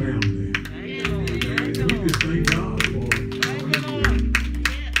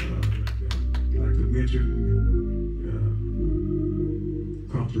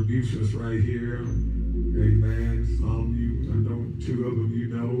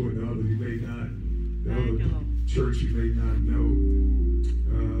 know, and the other you may not, the other church you may not know.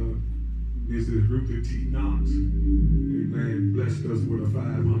 Mrs. Ruthie T. Knox, amen, blessed us with a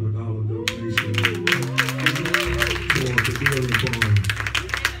 $500 donation for the building fund.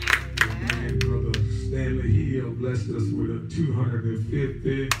 Amen. Brother Stanley Hill blessed us with a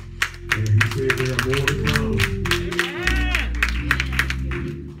 $250, and he said there are more to come.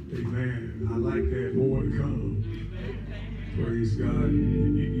 Amen. I like that, more to come. Praise God.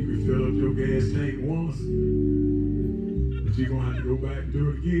 You can fill up your gas tank once, but you're going to have to go back and do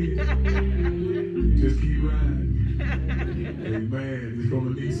it again. You just keep riding. Amen. It's going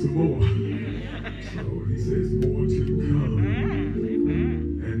to need some more. So he says more to come.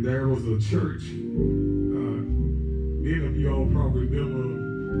 And there was a church. Many of you all probably remember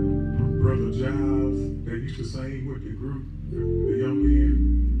Brother Giles that used to sing with the group, the young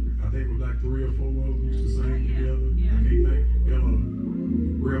men. I think it was like 3 or 4 of them used to sing together. I can't think.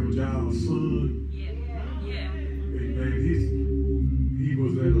 Reverend Giles' son. Amen. He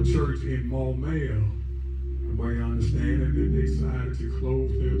was at a church in Maumelle. The way I understand it, and they decided to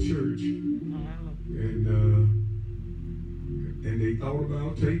close their church. And they thought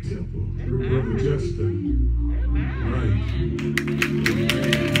about Tate Temple through Brother Justin. Right.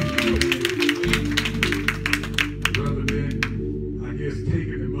 Rather than, I guess,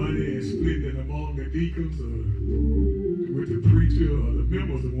 taking the money and splitting it among the deacons or with the preacher or the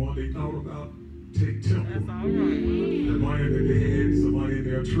members of one, they thought about Tate Temple. That's all right. The money that they had, some money in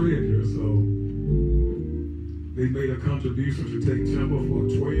their treasure, so they made a contribution to Tate Temple for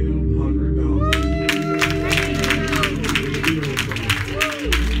 $1,200.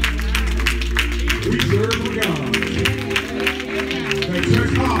 We serve a God that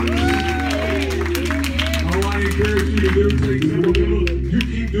touch hearts. All I encourage you to do, Tate Temple, you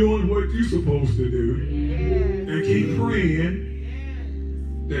keep doing what you're supposed to do, and keep praying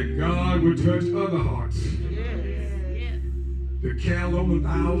that God would touch other hearts. The cattle on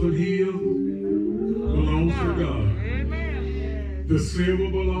 1,000 hills belongs to God. The silver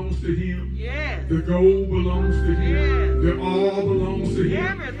belongs to Him. The gold belongs to Him. The oil belongs to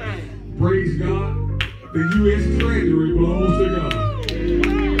Him. Praise God. The U.S. Treasury belongs to God.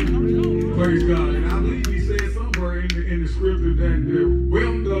 Praise God. And I believe He said somewhere in the scripture that the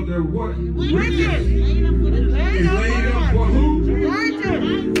wealth of their what? Riches is laid up for who?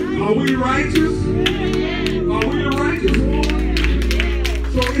 Are we righteous? Are we the righteous one?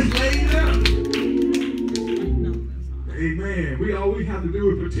 So it's laid up. Amen. All we have to do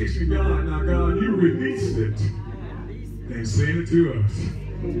is petition God. Now, God, you release it and send it to us.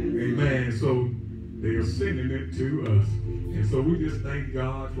 Amen. So they are sending it to us. And so we just thank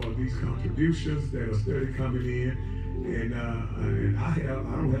God for these contributions that are steady coming in. And I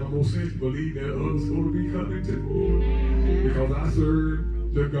don't have no sense to believe that others are going to be coming too. Because I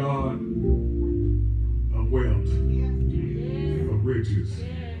serve the God of wealth, of riches.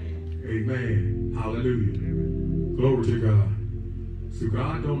 Amen. Hallelujah. Glory to God. So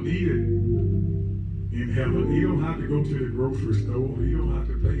God don't need it in heaven. He don't have to go to the grocery store. He don't have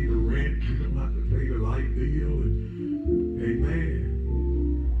to pay the rent. He don't have to pay the light bill. Amen.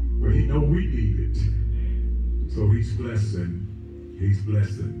 But He know we need it. So He's blessing. He's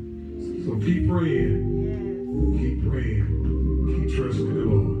blessing. So keep praying. Keep praying. Keep trusting the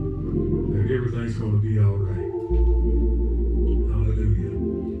Lord. That everything's going to be all right. Hallelujah.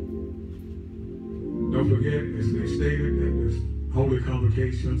 Don't forget, as they stated, that the Holy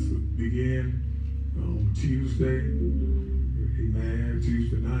Convocations begin on Tuesday. Amen.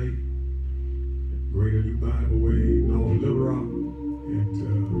 Tuesday night. Greater New Bible Way, North Little Rock. And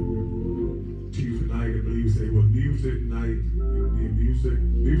Tuesday night, I believe it was music night. It will be a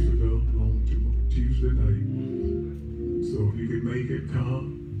musical on Tuesday night. So if you can make it,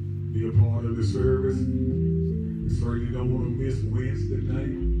 come, be a part of the service. You certainly don't want to miss Wednesday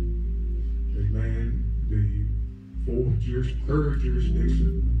night. Amen. The third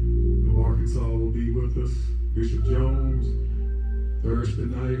jurisdiction of Arkansas will be with us. Bishop Jones. Thursday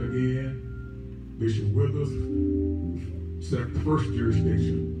night again, Bishop Withers, first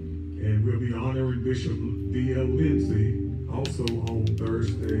jurisdiction. And we'll be honoring Bishop D.L. Lindsay also on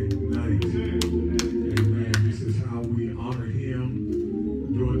Thursday night. Amen. This is how we honor him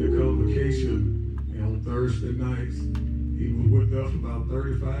during the convocation. And on Thursday nights, he was with us about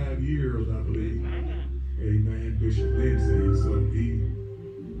 35 years, I believe. Amen. Bishop Lindsay. And so he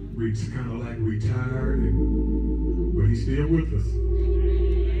kind of like retired, but he's still with us.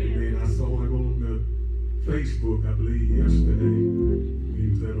 Amen. I saw him on the Facebook, I believe, yesterday. He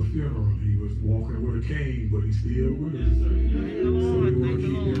was at a funeral. He was walking with a cane, but he's still with us. So we want to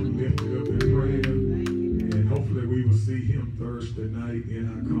keep him lifted up in prayer. And hopefully we will see him Thursday night in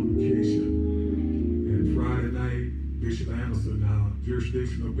our convocation. And Friday night, Bishop Anderson, our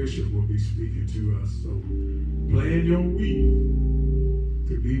jurisdictional bishop, will be speaking to us. So plan your week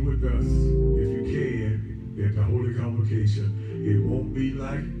to be with us, if you can, at the Holy Convocation. It won't be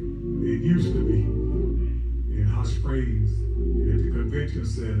like it used to be in Hot Springs, at the convention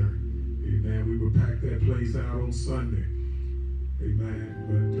center. Amen. We will pack that place out on Sunday. Amen.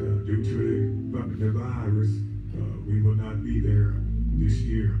 But due to the virus, we will not be there this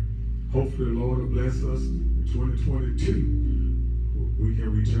year. Hopefully, the Lord will bless us in 2022. We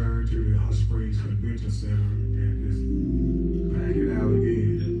can return to the Hot Springs Convention Center and just pack it out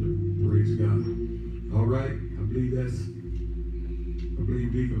again. Praise God. All right. I believe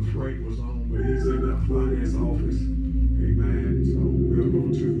Deacon Frank was on, but he's in the finance office. Amen. So we're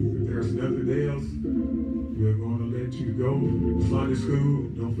going to, if there's nothing else, we're going to let you go. Sunday school,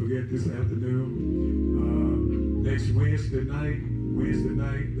 don't forget this afternoon. Next Wednesday night,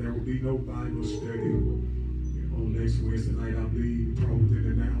 there will be no Bible study. On next Wednesday night, I believe, probably in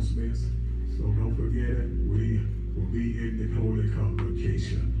announcements. So don't forget it. We will be in the Holy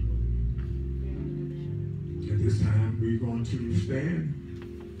Convocation. At this time, we're going to stand.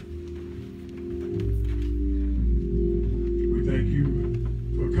 We thank you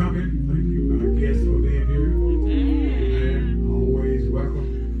for coming. Thank you, our guests, for being here. Amen. Always welcome.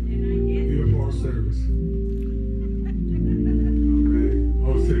 Be a part of service. All right.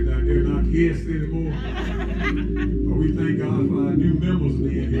 Oh, say that they're not guests anymore. But we thank God for our new members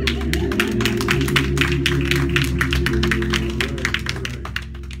being here. All right.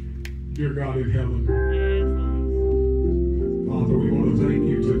 Dear God in heaven, Father, we want to thank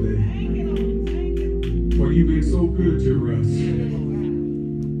you today. For you've been so good to us.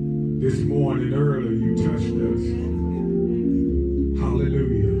 This morning early you touched us.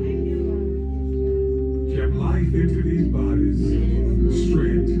 Hallelujah. Kept life into these bodies.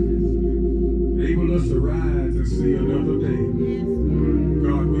 Strength. Able us to rise and see another day.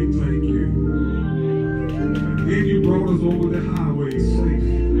 God, we thank you. Then you brought us over the highways safe.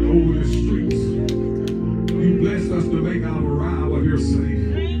 Over the streets. You blessed us to make our arrival here safe.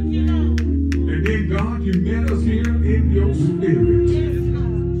 And then, God, you met us here in your spirit.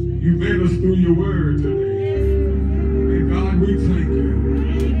 You met us through your word today. And God, we thank you.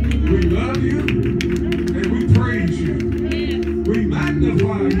 We love you and we praise you. We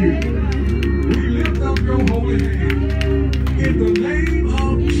magnify you. We lift up your holy hand. In the name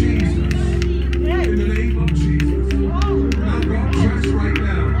of Jesus. In the name of Jesus. Now, God, touch right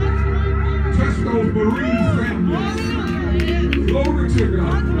now. Touch those bereaved families. Glory to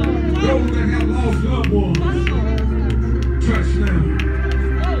God. Those that have lost loved ones. Touch now.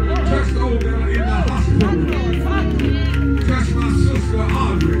 Touch those that are in the hospital. Touch my sister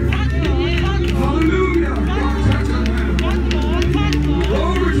Audrey. Hallelujah. God, touch her now.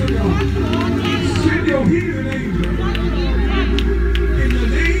 Glory to God. Send your healing angel. In the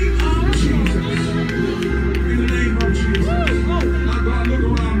name of Jesus. In the name of Jesus. Now, God, look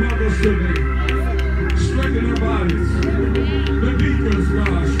around mothers today. Strengthen their bodies. The deacons,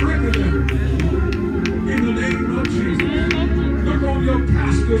 God, strengthen them. In the name of Jesus. Look on your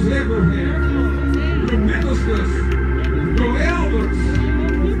pastors everywhere. Your ministers. Your elders.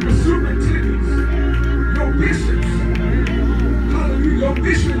 Your superintendents. Your bishops. Hallelujah. Your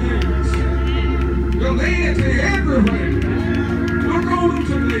missionaries. Your laity everywhere. Look on them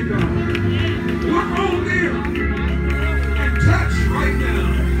today, God. Look on them. And touch right now.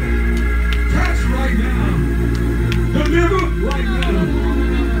 Touch right now. Deliver right now.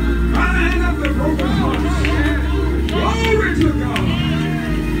 Bind up the broken hearts. Glory to God.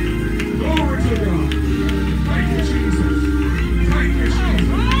 Glory to God. Thank you, Jesus. Thank you, Jesus.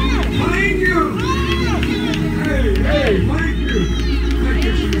 Thank you. Hey, thank you. Thank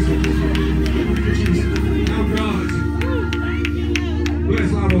you, Jesus. Thank you, Jesus. Now, God, bless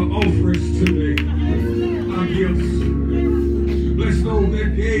our offerings today. Our gifts. Bless those that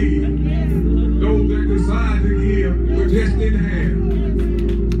gave. Those that desired to give, but just didn't have.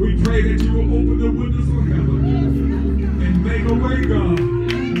 We pray that you will open the windows of heaven and make a way, God,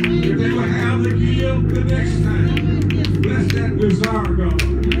 that they will have to give the next time. Bless that desire, God.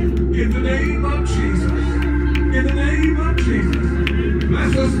 In the name of Jesus. In the name of Jesus.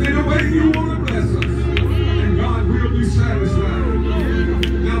 Bless us in the way you want to bless us. And God will be satisfied.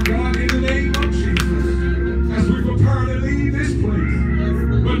 Now, God, in the name of Jesus, as we prepare to leave this place,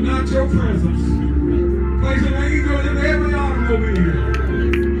 but not your presence. Place an angel in every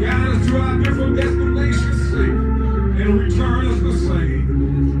automobile. Guide us to our different destinations safe and return us the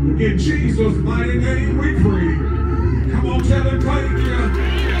same. In Jesus' mighty name we pray. Come on, tell him thank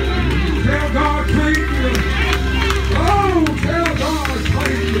you. Tell God thank you.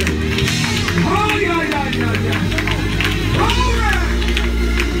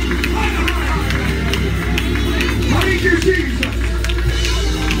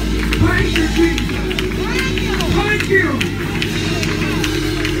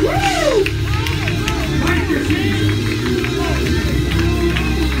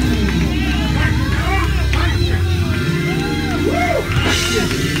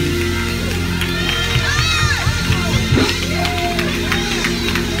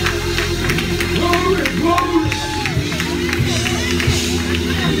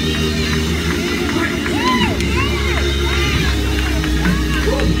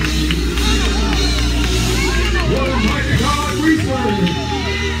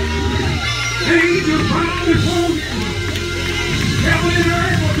 Angels bow before him. Heaven and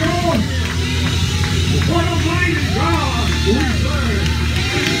earth adore him. What a mighty God we serve.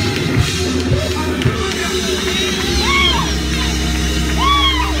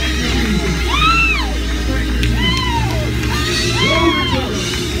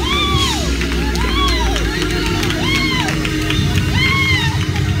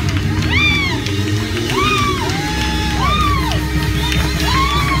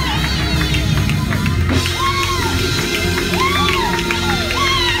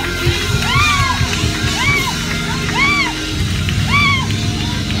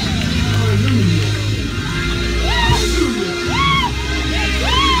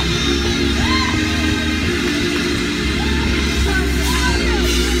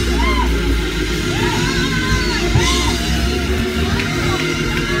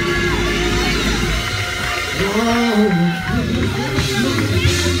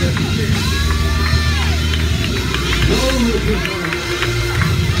 Glory to God.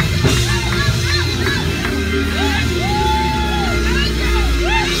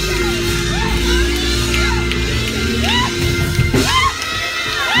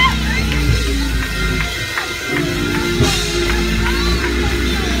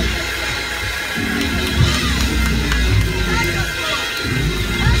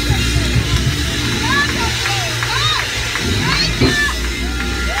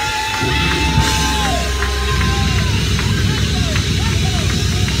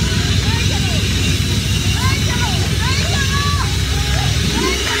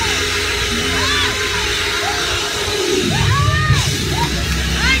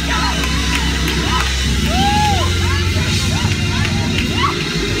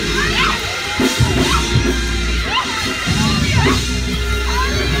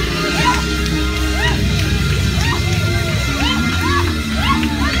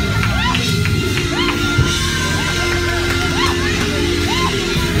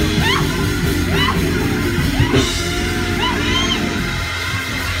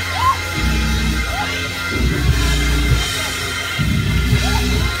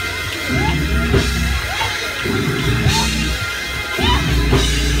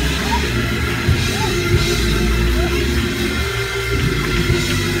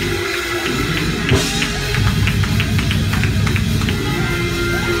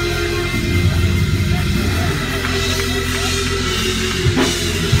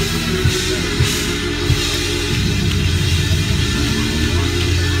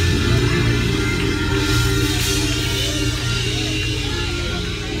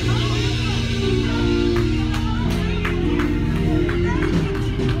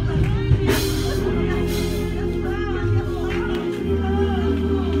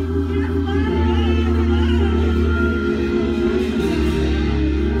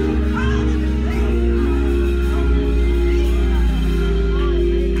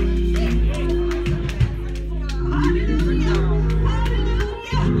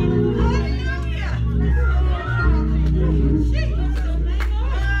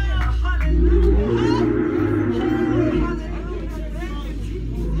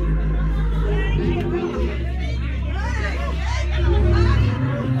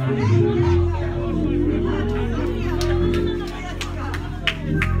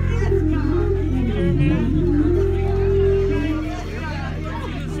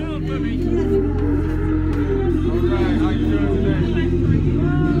 Yes,